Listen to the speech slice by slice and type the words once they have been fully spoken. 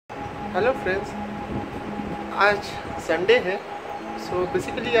Hello friends, आज Sunday है। So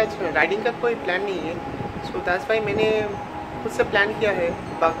basically आज राइडिंग का कोई प्लान नहीं है। सो दैट्स वाई मैंने खुद से प्लान किया है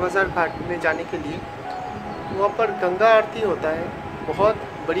बाग बाज़ार घाट में जाने के लिए। वहाँ पर गंगा आरती होता है, बहुत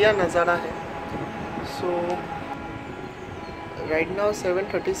बढ़िया नज़ारा है। सो राइट नाउ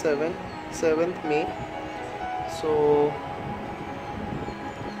 7:37 7th May। सो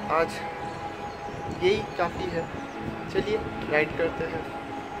आज यही काफ़ी है, चलिए राइड करते हैं।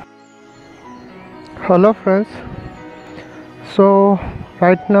 Hello friends, so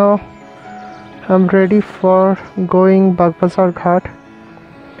right now I'm ready for going Bagh Bazar Ghat.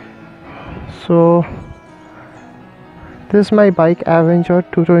 So this is my bike Avenger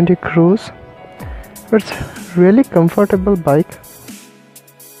 220 Cruise. It's really comfortable bike.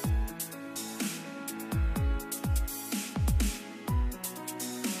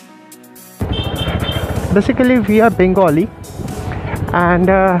 Basically we are Bengali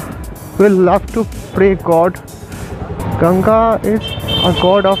and we love to pray God. Ganga is a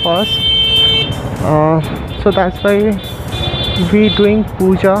god of us, so that's why we doing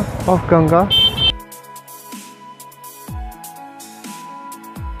puja of Ganga.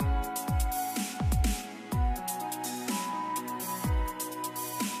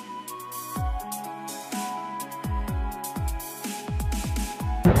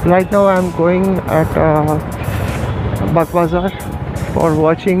 Right now I am going at Bagh Bazar for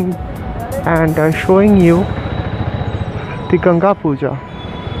watching and showing you the Ganga Puja.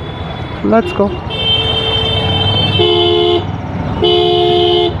 Let's go.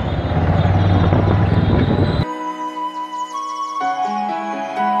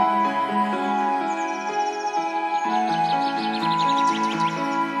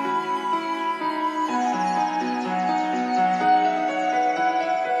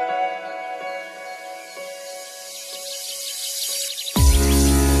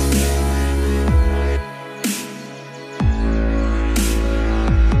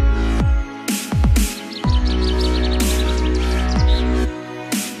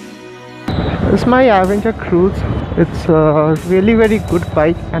 This is my Avenger Cruise. It's a really very good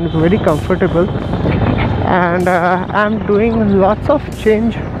bike and very comfortable, and I'm doing lots of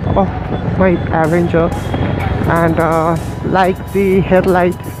change of my Avenger, and like the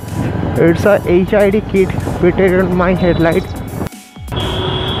headlight, it's a HID kit fitted on my headlight.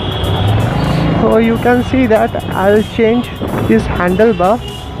 So you can see that I'll change this handlebar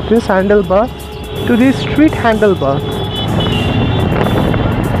to the street handlebar.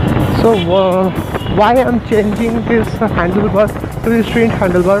 So why I'm changing this handlebar to the street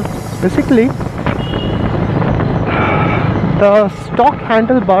handlebar? Basically, the stock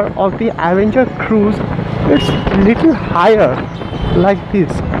handlebar of the Avenger Cruise is little higher like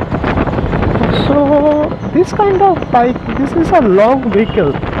this. So this kind of bike, this is a long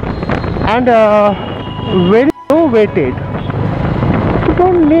vehicle and very low weighted. You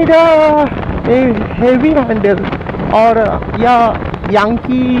don't need a heavy handle or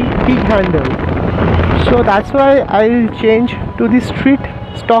Yankee big handle. So that's why I'll change to the street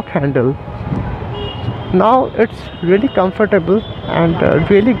stock handle. Now it's really comfortable and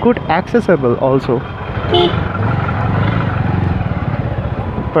really good accessible also.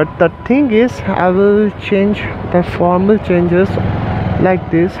 But the thing is, I will change the formal changes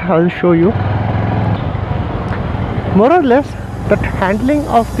like this. I'll show you. More or less, the handling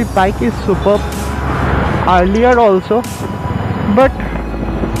of the bike is superb earlier also, but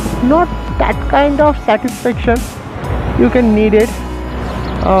not that kind of satisfaction you can need it.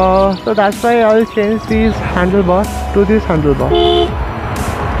 So that's why I'll change this handlebar to this handlebar.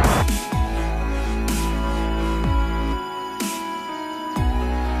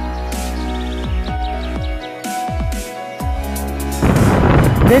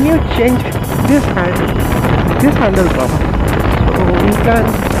 Then you change this handlebar, so you can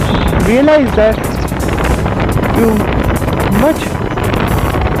realize that you much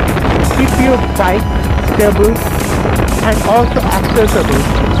keep your bike stable and also accessible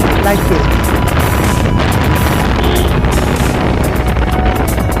like this.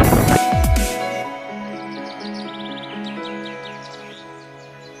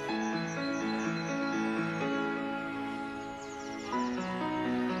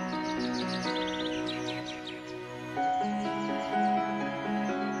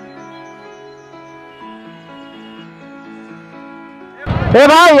 ए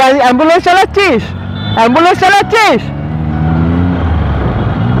भाई, ambulance চালাচ্ছিস? Ambulance চালাচ্ছিস?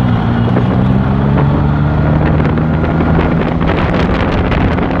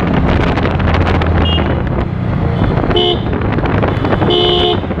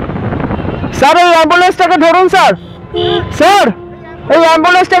 Sir ওই অ্যাম্বুলেন্সটাকে ধরুন sir. Sir এই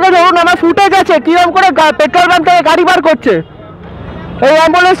অ্যাম্বুলেন্সটাকে ধরুন, আমার footage আছে কিরকম করে petrol pump থেকে গাড়ি বার করছে। এই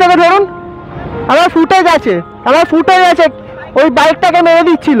অ্যাম্বুলেন্সটাকে ধরুন, আমার ফুটেজ আছে, ওই বাইকটাকে মেরে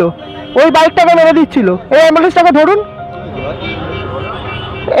দিচ্ছিল, এই অ্যাম্বুলেন্সটাকে ধরুন।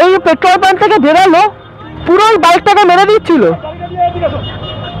 এই পেট্রোল পাম্প থেকে বেরোলো, পুরো ওই বাইকটাকে মেরে দিচ্ছিল।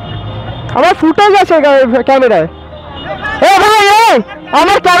 আমার ফুটেজ আছে ক্যামেরায়। এ ভাই,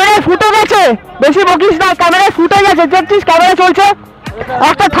 আমার ক্যামেরায় ফুটেজ আছে, বেশি বকিস না, ক্যামেরায় ফুটেজ আছে, দেখছিস ক্যামেরা চলছে।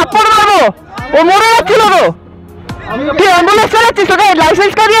 একটা থাপ্পড় মারবো, ও মরে যাচ্ছিল তো। তুই অ্যাম্বুলেন্স চালাচ্ছিস, তোকে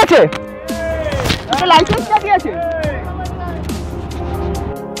লাইসেন্স কার্ড আছে? লাইসেন্স কার্ড আছে?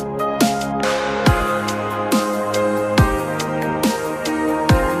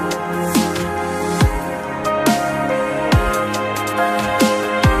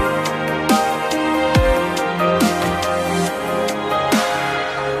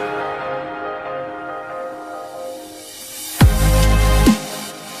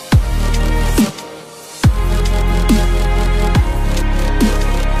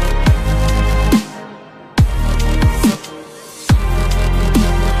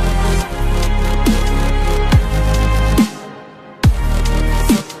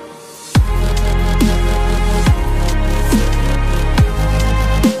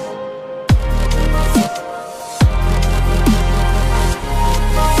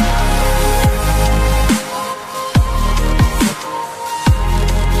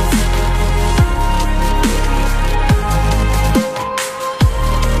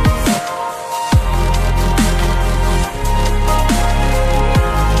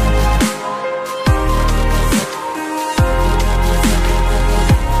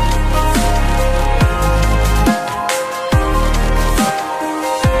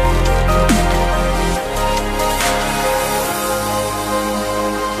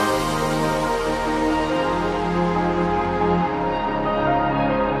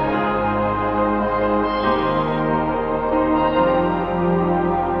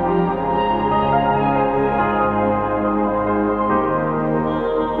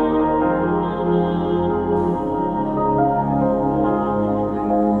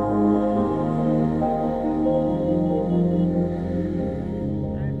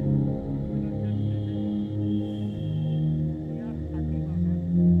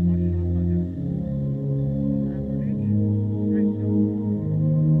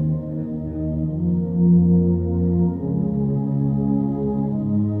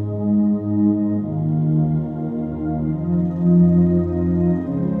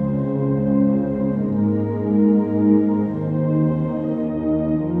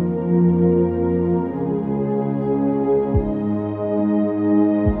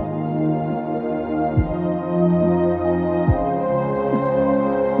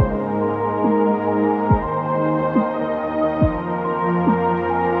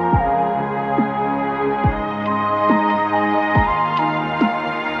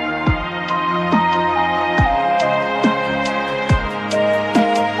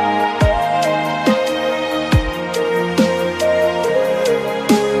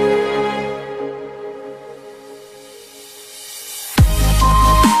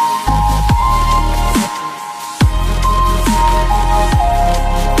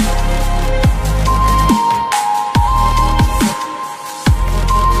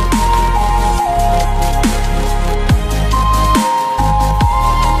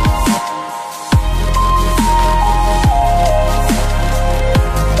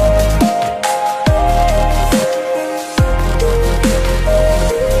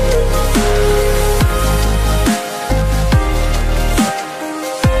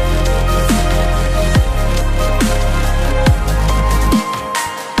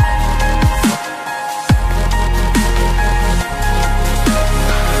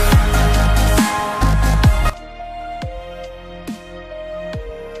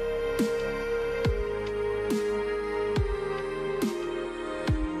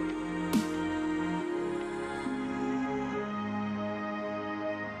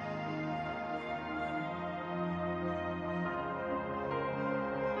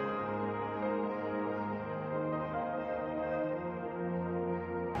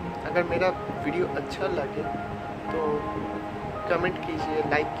 अगर मेरा वीडियो अच्छा लगे तो कमेंट कीजिए,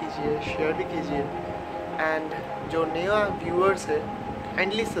 लाइक कीजिए, शेयर भी कीजिए एंड जो नया व्यूअर्स है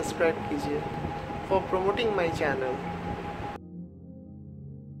काइंडली सब्सक्राइब कीजिए फॉर प्रमोटिंग माय चैनल।